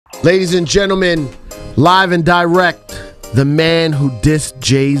Ladies and gentlemen, live and direct, the man who dissed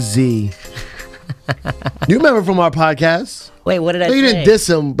Jay-Z. You remember from our podcast? Wait, what did I no, say? You didn't diss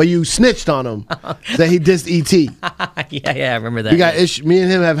him, but you snitched on him. That he dissed E.T. yeah, I remember that. We got me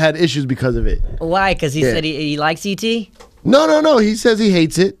and him have had issues because of it. Why? Because he said he likes E.T.? No. He says he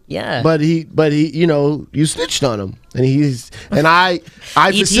hates it. Yeah. But he, you snitched on him, and I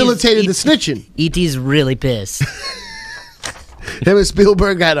facilitated the snitching. E.T.'s really pissed. Him and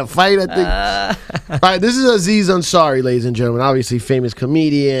Spielberg had a fight, I think. All right, this is Aziz Ansari, ladies and gentlemen. Obviously, famous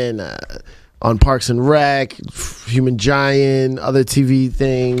comedian on Parks and Rec, Human Giant, other TV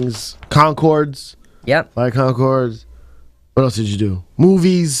things, Concords. Yep. Like Concords. What else did you do?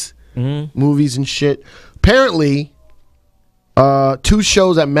 Movies. Movies and shit. Apparently, 2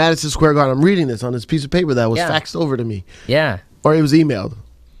 shows at Madison Square Garden. I'm reading this on this piece of paper that was faxed over to me. Yeah. Or it was emailed.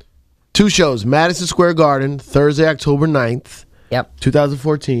 2 shows. Madison Square Garden, Thursday, October 9th. Yep.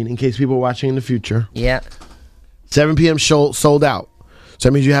 2014, in case people are watching in the future. Yeah. 7 p.m. show sold out. So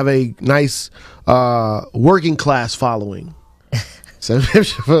that means you have a nice working class following. 7 p.m.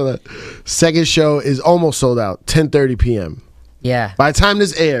 for the second show is almost sold out. 10:30 p.m. Yeah. By the time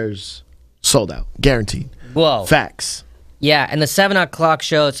this airs, sold out. Guaranteed. Whoa. Facts. Yeah, and the 7 o'clock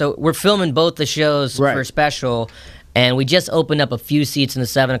show, so we're filming both the shows for a special, and we just opened up a few seats in the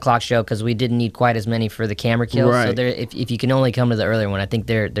 7 o'clock show because we didn't need quite as many for the camera kills. Right. So there, if you can only come to the earlier one, I think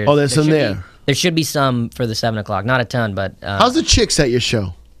there's some there. There should be some for the 7 o'clock. Not a ton, but how's the chicks at your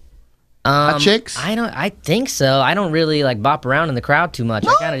show? Hot chicks? I think so. I don't really like bop around in the crowd too much.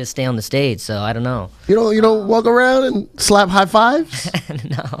 I kind of just stay on the stage, so I don't know. You don't walk around and slap high fives?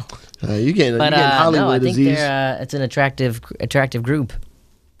 No. You getting Hollywood no, I think disease. it's an attractive group,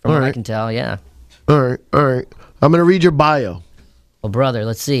 from what I can tell. Yeah. All right. I'm gonna read your bio. Well, brother,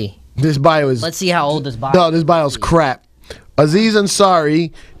 let's see. This bio is. Let's see how old this bio. No, this bio's crap. Aziz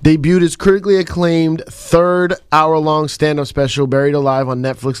Ansari debuted his critically acclaimed 3rd hour-long stand-up special, Buried Alive, on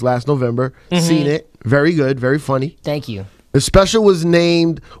Netflix last November. Seen it. Very good. Very funny. Thank you. The special was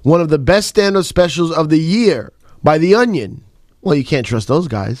named one of the best stand-up specials of the year by The Onion. Well, you can't trust those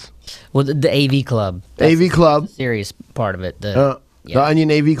guys. Well, the AV Club. AV Club. The serious part of it. The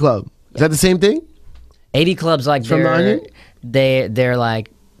Onion AV Club. Is that the same thing? AV Club's like from The Onion? They're like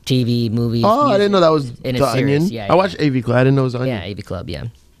TV, movies. Oh, music, I didn't know that was and The it's serious. Onion. Yeah, I watched AV Club. I didn't know it was The Onion. Yeah, AV Club, yeah.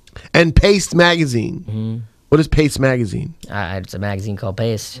 And Paste Magazine. What is Paste Magazine? It's a magazine called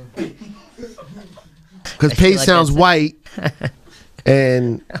Paste. Because Paste sounds white.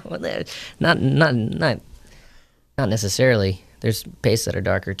 And well, not necessarily. There's pastes that are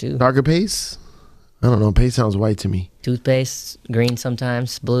darker too. Darker paste? I don't know. Paste sounds white to me. Toothpaste, green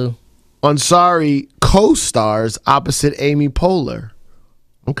sometimes, blue. Ansari co-stars opposite Amy Poehler.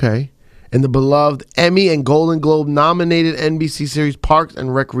 Okay. In the beloved Emmy and Golden Globe nominated NBC series Parks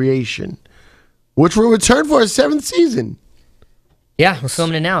and Recreation, which will return for a 7th season. Yeah, we're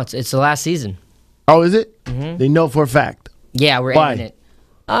filming it now. It's the last season. Oh, is it? They know for a fact. Yeah, we're ending it.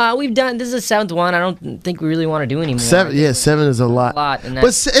 We've done, this is the 7th one. I don't think we really want to do anymore. 7 is a lot. But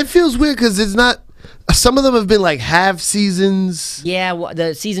it feels weird because it's not, some of them have been like half seasons. Yeah, well,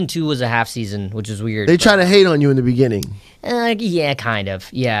 the season 2 was a half season, which is weird. They try to hate on you in the beginning. Yeah, kind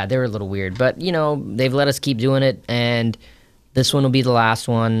of. Yeah, they were a little weird. But, they've let us keep doing it, and this one will be the last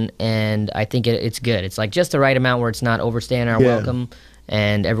one, and I think it's good. It's like just the right amount where it's not overstaying our welcome,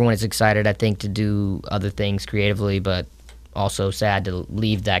 and everyone is excited, I think, to do other things creatively, but also sad to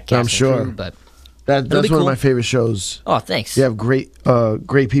leave that cast. I'm sure. Crew, but that's one of my favorite shows. Oh, thanks. You have great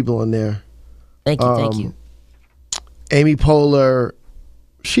people in there. Thank you. Amy Poehler,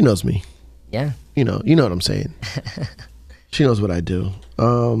 she knows me. Yeah. You know what I'm saying. She knows what I do.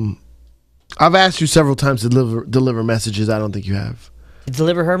 I've asked you several times to deliver messages. I don't think you have. To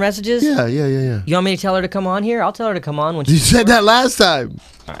deliver her messages? Yeah. You want me to tell her to come on here? I'll tell her to come on when you said that last time.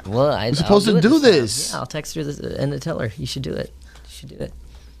 All right, well, I'm supposed to do this. Yeah, I'll text her and tell her you should do it.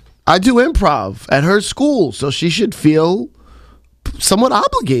 I do improv at her school, so she should feel somewhat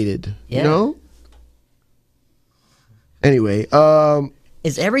obligated. Yeah. Anyway,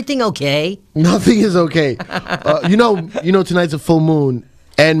 is everything okay? Nothing is okay. Tonight's a full moon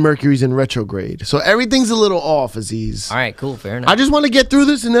and Mercury's in retrograde, so everything's a little off, Aziz. All right, cool, fair enough. I just want to get through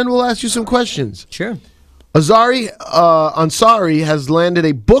this, and then we'll ask you some questions. Sure. Ansari has landed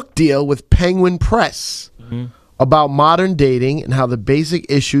a book deal with Penguin Press about modern dating and how the basic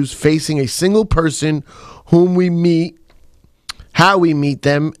issues facing a single person whom we meet, how we meet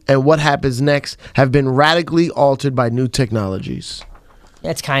them, and what happens next have been radically altered by new technologies.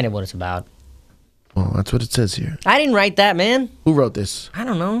 That's kind of what it's about. Well, that's what it says here. I didn't write that, man. Who wrote this? I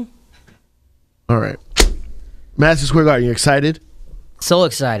don't know. All right. Madison Square Garden, you excited? So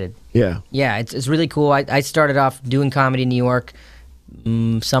excited. Yeah. Yeah, it's really cool. I started off doing comedy in New York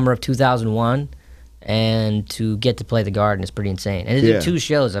summer of 2001, and to get to play the Garden is pretty insane. And to do 2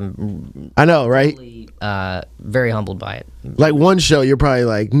 shows, I know, right? Totally, very humbled by it. Like one show, you're probably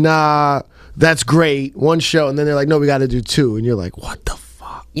like, nah, that's great. One show, and then they're like, no, we got to do 2, and you're like, what the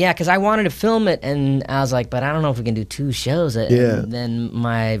fuck? Yeah, because I wanted to film it, and I was like, but I don't know if we can do 2 shows. And then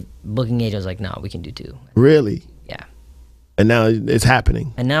my booking agent was like, no, we can do 2. Really? Yeah. And now it's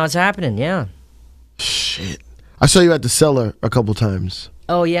happening. And now it's happening, yeah. Shit. I saw you at the Cellar a couple times.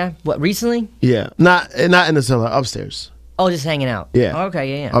 Oh, yeah? What, recently? Yeah. Not in the Cellar, upstairs. Oh, just hanging out. Yeah. Oh,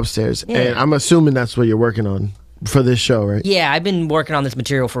 okay, yeah. Upstairs. Yeah. And I'm assuming that's what you're working on for this show, right? Yeah, I've been working on this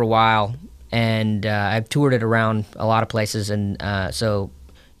material for a while, and I've toured it around a lot of places, and so,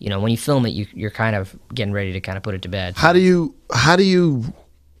 you know, when you film it, you're kind of getting ready to kind of put it to bed. How do you,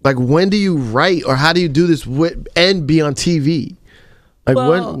 like, when do you write, or how do you do this and be on TV? Like,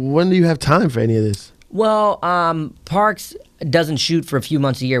 when do you have time for any of this? Well, Parks doesn't shoot for a few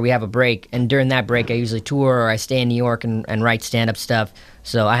months a year. We have a break, and during that break, I usually tour or I stay in New York and write stand-up stuff,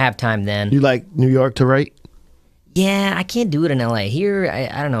 so I have time then. You like New York to write? Yeah, I can't do it in L.A. Here,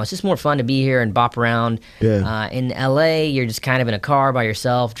 I don't know. It's just more fun to be here and bop around. Yeah. In L.A., you're just kind of in a car by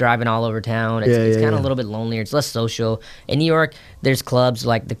yourself, driving all over town. It's kind of a little bit lonelier. It's less social. In New York, there's clubs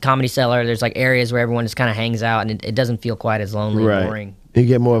like the Comedy Cellar. There's like areas where everyone just kind of hangs out, and it doesn't feel quite as lonely and boring. You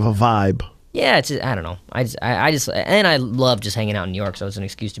get more of a vibe. Yeah, it's I don't know. I just and I love just hanging out in New York, so it's an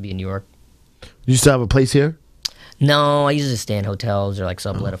excuse to be in New York. You still have a place here? No, I usually stay in hotels or like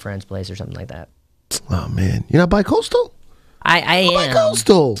sublet a friend's place or something like that. Oh man, you're not bi-coastal? I am.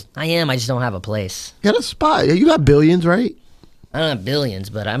 Bi-coastal. I am. I just don't have a place. You got a spot. You got billions, right? I don't have billions,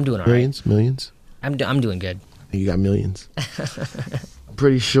 but I'm doing all right. Millions. I'm doing good. You got millions.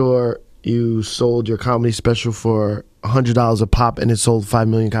 Pretty sure you sold your comedy special for $100 a pop, and it sold 5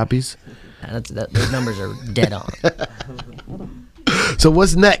 million copies. Those numbers are dead on. So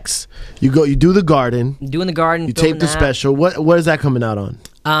what's next? You do the Garden. Doing the Garden. You tape the special. What is that coming out on?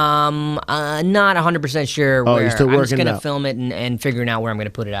 Not 100% sure where. You're still working I'm just gonna it out. film it and figuring out where I'm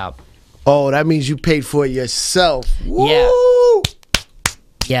gonna put it out. Oh, that means you paid for it yourself. Woo! Yeah.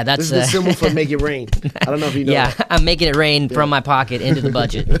 Yeah, that's this is the symbol for make it rain. I don't know if you know. Yeah, I'm making it rain from my pocket into the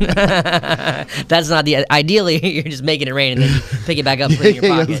budget. That's not the ideally. You're just making it rain and then you pick it back up, put it in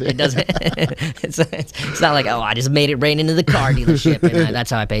your pocket. It doesn't. It's not like, oh, I just made it rain into the car dealership, and that's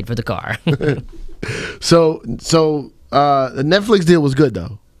how I paid for the car. So the Netflix deal was good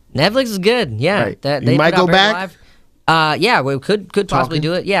though. Netflix is good. Yeah, right. They you might go back. Live. Yeah, we could possibly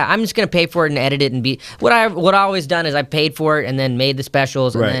do it. Yeah, I'm just gonna pay for it and edit it and be what I always done is I paid for it and then made the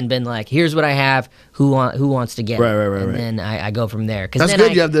specials and then been like, here's what I have. Who wants to get it? Right. And then I go from there. That's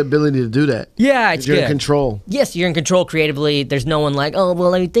good. You have the ability to do that. Yeah, it's you're good. In control. Yes, you're in control creatively. There's no one like, oh,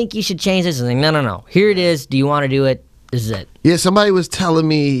 well, I think you should change this. And like, no. Here it is. Do you want to do it? This is it. Yeah, somebody was telling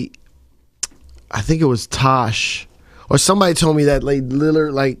me, I think it was Tosh, or somebody told me that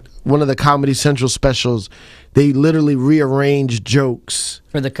like one of the Comedy Central specials, they literally rearranged jokes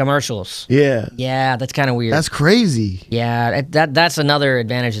for the commercials. Yeah, that's kind of weird. That's crazy. Yeah, that's another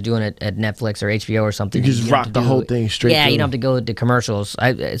advantage of doing it at Netflix or HBO or something. You just rock the whole thing straight. Yeah, through. you don't have to go to commercials.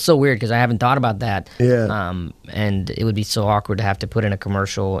 It's so weird because I haven't thought about that. Yeah. And it would be so awkward to have to put in a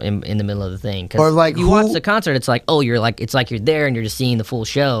commercial in the middle of the thing. Or like you watch the concert, it's like, oh, it's like you're there and you're just seeing the full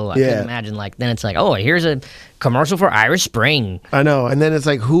show. I can imagine like then it's like, oh, here's a commercial for Irish Spring. I know, and then it's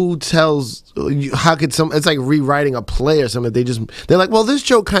like, who tells? How could it's like rewriting a play or something. They're like, well, this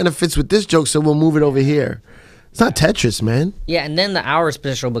joke kind of fits with this joke, so we'll move it over here. It's not Tetris, man. Yeah, and then the hour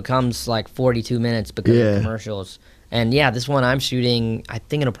special becomes like 42 minutes because of commercials. And yeah, this one I'm shooting, I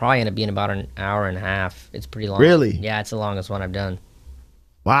think it'll probably end up being about an hour and a half. It's pretty long. Really? Yeah, it's the longest one I've done.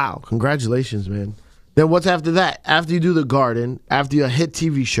 Wow, congratulations, man. Then what's after that? After you do the Garden, after your hit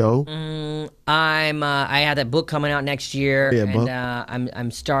TV show, I had that book coming out next year, book.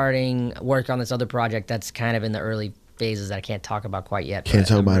 I'm starting work on this other project that's kind of in the early phases that I can't talk about quite yet. Can't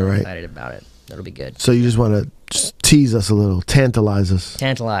talk about it, right? Excited about it. That'll be good. So you just want to tease us a little, tantalize us.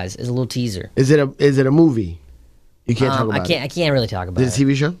 Tantalize is a little teaser. Is it a movie? You can't talk about it. I can't really talk about it. Is it a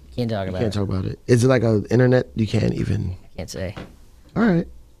TV show? Can't talk about it. Can't talk about it. Is it like a internet? You can't even. Can't say. All right.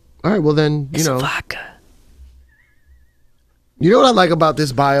 Well then, it's vodka. You know what I like about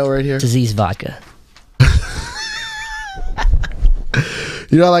this bio right here? It's Aziz vodka.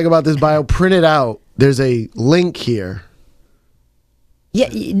 You know what I like about this bio? Print it out. There's a link here. Yeah,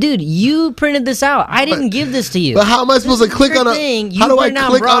 dude, you printed this out. I didn't give this to you. But how am I supposed to click on a thing. how do I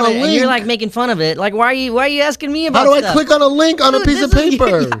click on a link? And you're like making fun of it. Like, why are you asking me about How do stuff? I click on a link on a piece of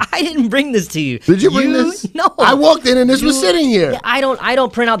paper? I didn't bring this to you. Did you bring this? No. I walked in and this was sitting here. Yeah, I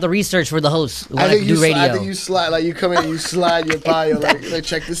don't print out the research for the hosts when I do radio. I think you slide, like you come in and you slide your bio, like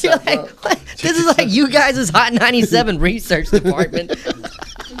check this out. This is like you guys' Hot 97 research department.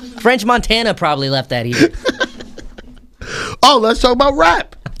 French Montana probably left that here. Oh, let's talk about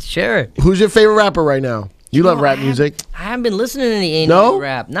rap. Sure. Who's your favorite rapper right now? You love rap music. I haven't been listening to any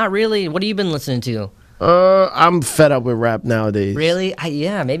rap. Not really. What have you been listening to? I'm fed up with rap nowadays. Really?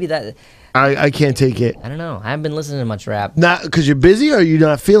 Yeah, maybe that. I can't take it. I don't know. I haven't been listening to much rap. Not because you're busy, or you're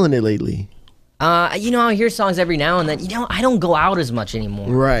not feeling it lately. I hear songs every now and then. I don't go out as much anymore.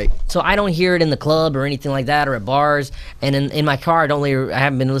 Right. So I don't hear it in the club or anything like that, or at bars. And in my car, I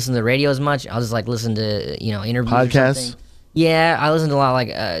haven't been listening to the radio as much. I'll just like listen to interviews. Podcasts. Or something. Yeah, I listen to a lot of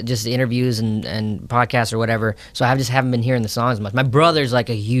like just interviews and podcasts or whatever. So I just haven't been hearing the songs much. My brother's like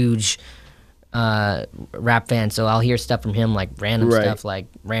a huge rap fan, so I'll hear stuff from him, like random stuff, like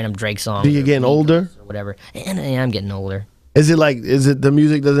random Drake songs. Do you getting older or whatever? And I'm getting older. Is it the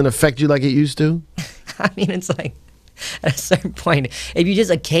music doesn't affect you like it used to? I mean, it's like at a certain point, if you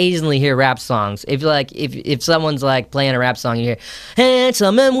just occasionally hear rap songs, if someone's like playing a rap song, you hear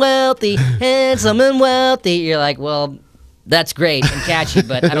handsome and wealthy, you're like, well, that's great and catchy,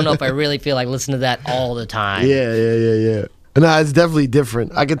 but I don't know if I really feel like listening to that all the time. Yeah. No, it's definitely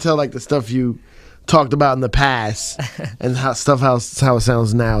different. I can tell like the stuff you talked about in the past and how it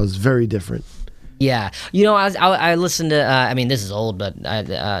sounds now is very different. Yeah, I listen to. I mean, this is old, but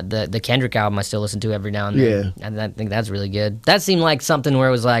the Kendrick album I still listen to every now and then. Yeah, and I think that's really good. That seemed like something where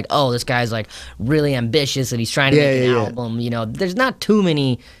it was like, oh, this guy's like really ambitious and he's trying to make an album. There's not too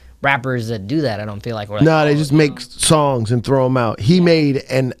many rappers that do that. I don't feel like. They just make songs and throw them out. He made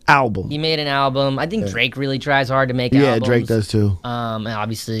an album. I think Drake really tries hard to make albums. Yeah, Drake does too. And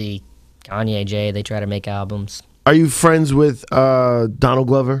obviously Kanye, Jay, they try to make albums. Are you friends with Donald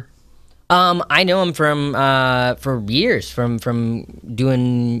Glover? I know him from for years from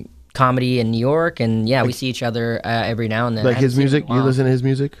doing comedy in New York, and we see each other every now and then. Like his music, you listen to his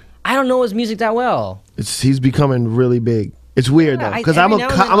music? I don't know his music that well. He's becoming really big. It's weird though, because I'm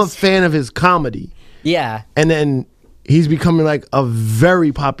a fan of his comedy. Yeah, and then he's becoming like a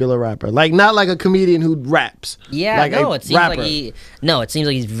very popular rapper, like not like a comedian who raps. Yeah, like it seems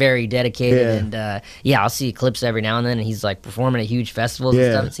like he's very dedicated, and I'll see clips every now and then, and he's like performing at huge festivals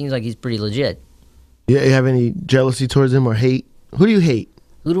and stuff. It seems like he's pretty legit. Yeah, you have any jealousy towards him or hate? Who do you hate?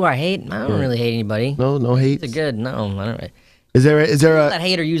 Who do I hate? I don't really hate anybody. No hate. It's good. No, I don't. Is there a that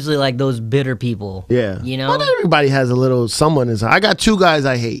hate are usually like those bitter people? Yeah, Not everybody has a little someone inside. I got two guys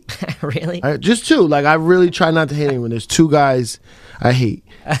I hate. Really? Just two. Like I really try not to hate anyone. There's two guys I hate.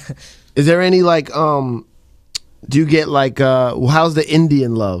 Is there any like do you get like how's the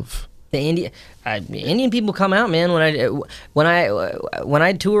Indian love? The Indian people come out, man. When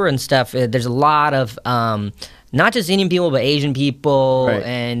I tour and stuff, there's a lot of not just Indian people, but Asian people,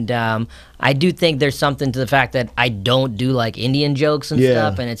 and I do think there's something to the fact that I don't do like Indian jokes and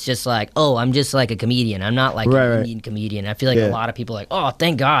stuff, and it's just like, oh, I'm just like a comedian. I'm not like an Indian comedian. I feel like a lot of people are like, oh,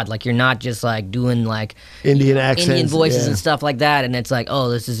 thank God, like you're not just like doing like Indian accents, Indian voices and stuff like that, and it's like, oh,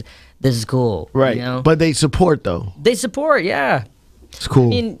 this is cool, right? But they support though. They support, yeah. It's cool. I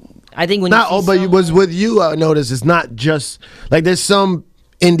mean, I think when was with you. I noticed it's not just like there's some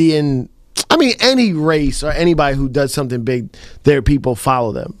Indian. I mean, any race or anybody who does something big, their people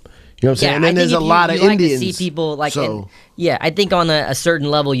follow them. You know what I'm saying? And then there's a lot of Indians. Like to see people like, I think on a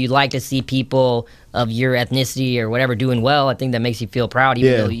certain level, you'd like to see people of your ethnicity or whatever doing well. I think that makes you feel proud,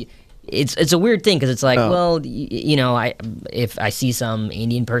 even though it's a weird thing because it's like, if I see some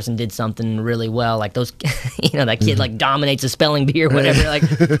Indian person did something really well, like those, that kid like dominates a spelling bee or whatever, like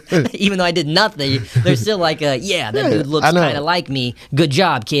even though I did nothing, they're still like, that dude looks kind of like me. Good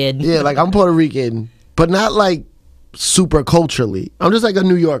job, kid. Yeah, like I'm Puerto Rican, but not like super culturally. I'm just like a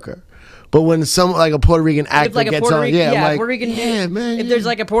New Yorker. But when some like a Puerto Rican actor gets on, I'm like, man. If there's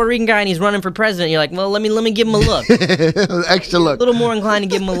like a Puerto Rican guy and he's running for president, you're like, well, let me give him a look. Extra look. A little more inclined to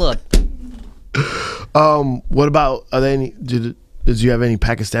give him a look. What about are there any? Did you have any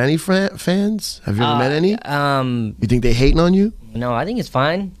Pakistani fans? Have you ever met any? You think they hating on you? No, I think it's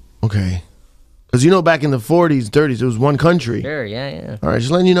fine. Okay. Because back in the 40s, 30s, it was one country. Sure, yeah. All right, just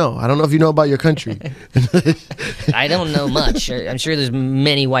letting you know. I don't know if you know about your country. I don't know much. I'm sure there's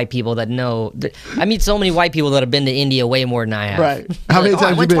many white people that know. I meet so many white people that have been to India way more than I have. Right. How many times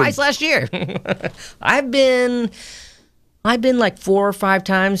I went you been? Twice last year. I've been like 4 or 5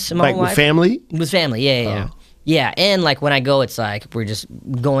 times in my whole life. With family? With family, yeah. Yeah, and like when I go, it's like we're just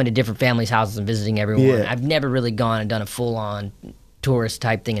going to different families' houses and visiting everyone. Yeah. I've never really gone and done a full-on tourist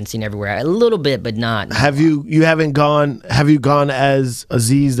type thing and seen everywhere. A little bit, but not. Have you gone as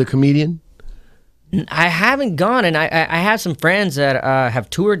Aziz the comedian? I haven't gone, and I have some friends that have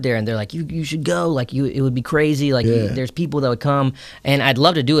toured there, and they're like, you should go. Like it would be crazy. Like there's people that would come, and I'd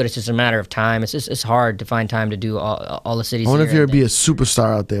love to do it. It's just a matter of time. It's hard to find time to do all the cities. I wonder here if you'd be a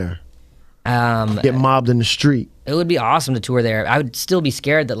superstar out there. Get mobbed in the street. It would be awesome to tour there. I would still be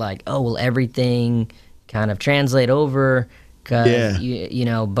scared that like, oh, will everything kind of translate over? Cause you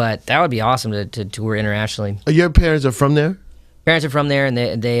know, but that would be awesome to tour internationally. Your parents are from there? Parents are from there, and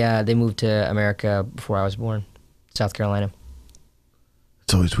they moved to America before I was born, South Carolina.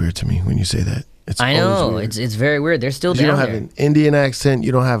 It's always weird to me when you say that. I know it's very weird. They're still down there. You don't there. have an Indian accent.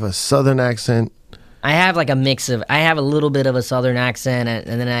 You don't have a Southern accent. I have like a mix of. I have a little bit of a Southern accent,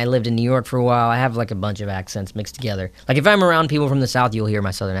 and then I lived in New York for a while. I have like a bunch of accents mixed together. Like if I'm around people from the South, you'll hear my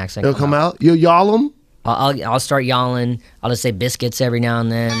Southern accent. It'll come out. You'll y'all them. I'll start yawling. I'll just say biscuits every now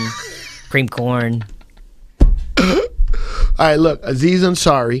and then, cream corn. All right, look, Aziz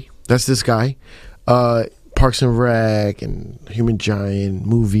Ansari, that's this guy. Parks and Rec and Human Giant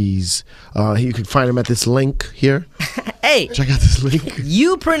movies. You can find him at this link here. Hey, check out this link.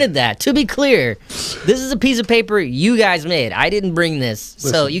 You printed that. To be clear, this is a piece of paper you guys made. I didn't bring this,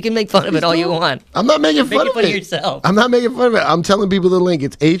 so you can make fun of it all you want. I'm not making fun of it. Yourself. I'm not making fun of it. I'm telling people the link.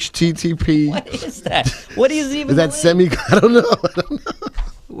 It's HTTP. What is that? What is even? Is that semi? I don't know.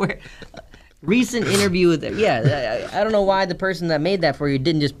 Where? Recent interview with I don't know why the person that made that for you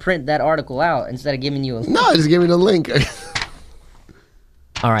didn't just print that article out instead of giving you a link. No, just give me the link.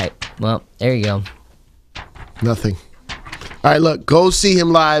 All right, well, there you go. Nothing. All right, look, go see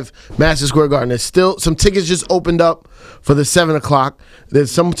him live, Madison Square Garden. There's still some tickets just opened up for the 7 o'clock.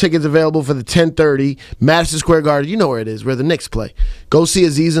 There's some tickets available for the 10:30. Madison Square Garden, you know where it is, where the Knicks play. Go see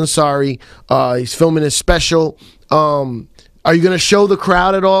Aziz Ansari. He's filming his special. Are you going to show the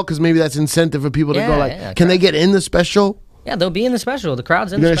crowd at all? Because maybe that's incentive for people to go. Like, can they get in the special? Yeah, they'll be in the special. The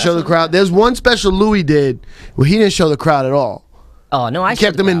crowd's in You're the gonna special. show the crowd? There's one special Louis did where he didn't show the crowd at all. Oh, no, I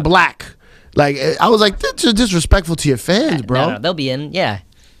kept them in black. Like, I was like, that's just disrespectful to your fans, bro. No, they'll be in, yeah.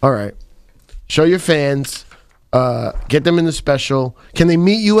 All right. Show your fans. Get them in the special. Can they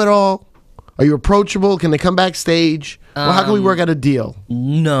meet you at all? Are you approachable? Can they come backstage? Well, how can we work out a deal?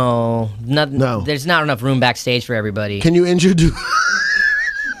 No. There's not enough room backstage for everybody. Can you introduce...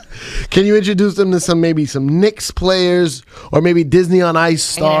 Can you introduce them to maybe some Knicks players or maybe Disney on Ice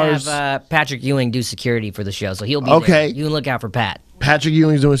stars? I'm gonna have Patrick Ewing do security for the show, so he'll be there. You can look out for Pat. Patrick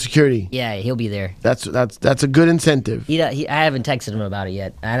Ewing's doing security. Yeah, he'll be there. That's a good incentive. I haven't texted him about it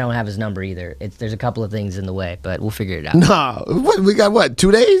yet. I don't have his number either. There's a couple of things in the way, but we'll figure it out. Nah, we got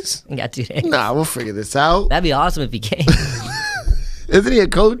 2 days? We got 2 days. Nah, we'll figure this out. That'd be awesome if he came. Isn't he a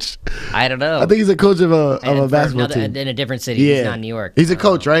coach? I don't know. I think he's a coach of a basketball team. In a different city. Yeah. He's not in New York. He's a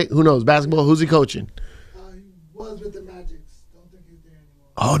coach, right? Who knows? Basketball? Who's he coaching? He was with the Magics. Don't think he's there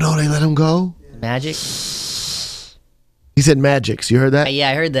anymore. Oh, no, they let him go? Yeah. Magic? He said Magics. You heard that? Yeah,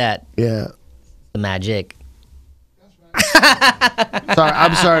 I heard that. Yeah. The Magic. That's right.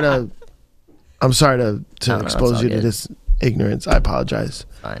 I'm sorry to expose you to this ignorance. I apologize.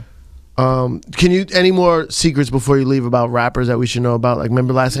 Fine. Can you any more secrets before you leave about rappers that we should know about? Like,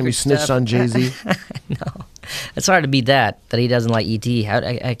 remember last time you snitched on Jay-Z? No, it's hard to beat that he doesn't like E.T.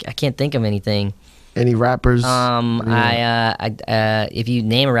 I can't think of anything. Any rappers? If you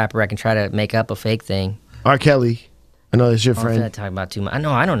name a rapper, I can try to make up a fake thing. R. Kelly. I know that's your I'm friend. not talking about too much.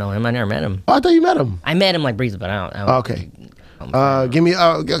 I don't know him. I never met him. Oh, I thought you met him. I met him like briefly, but I don't. Okay. Give me.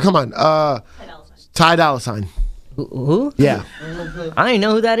 Come on. Ty Dolla $ign. Who? Yeah. I don't even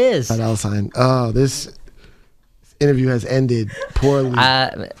know who that is. Ty Dolla $ign. Oh, this interview has ended poorly.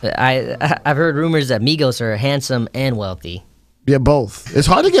 I've heard rumors that Migos are handsome and wealthy. Yeah, both. It's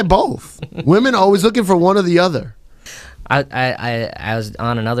hard to get both. Women are always looking for one or the other. I was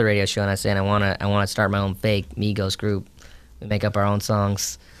on another radio show and I said I want to start my own fake Migos group. We make up our own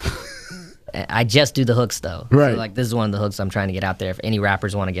songs. I just do the hooks though. Right. So, like, this is one of the hooks I'm trying to get out there. If any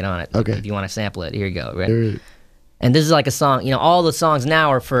rappers want to get on it, okay. If you want to sample it, here you go. Right. And this is like a song. You know, all the songs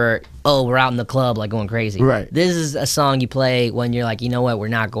now are for we're out in the club like going crazy. Right. This is a song you play when you're like, you know what, we're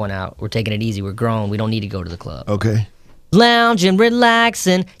not going out. We're taking it easy. We're grown. We don't need to go to the club. Okay. Lounging,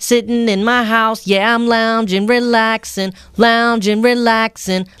 relaxing, sitting in my house. Yeah, I'm lounging, relaxing, lounging,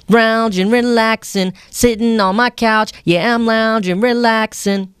 relaxing, lounging, relaxing, sitting on my couch. Yeah, I'm lounging,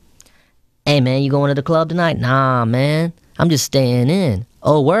 relaxing. Hey, man, you going to the club tonight? Nah, man. I'm just staying in.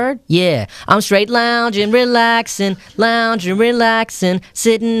 Oh, word? Yeah. I'm straight lounging, relaxing,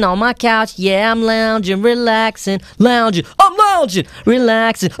 sitting on my couch. Yeah, I'm lounging, relaxing, I'm lounging,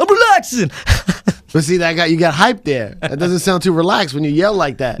 relaxing, I'm relaxing. But see, you got hype there. That doesn't sound too relaxed when you yell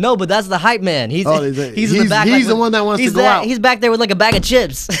like that. No, but that's the hype man. He's in the back. He's the one that wants to go out. He's back there with like a bag of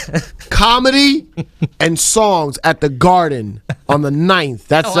chips. Comedy and songs at the Garden on the 9th.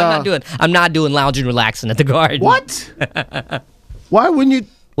 That's I'm not doing lounging, relaxing at the Garden. What? Why wouldn't you?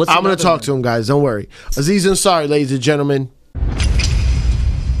 I'm gonna talk to him, guys. Don't worry. Aziz Ansari, ladies and gentlemen.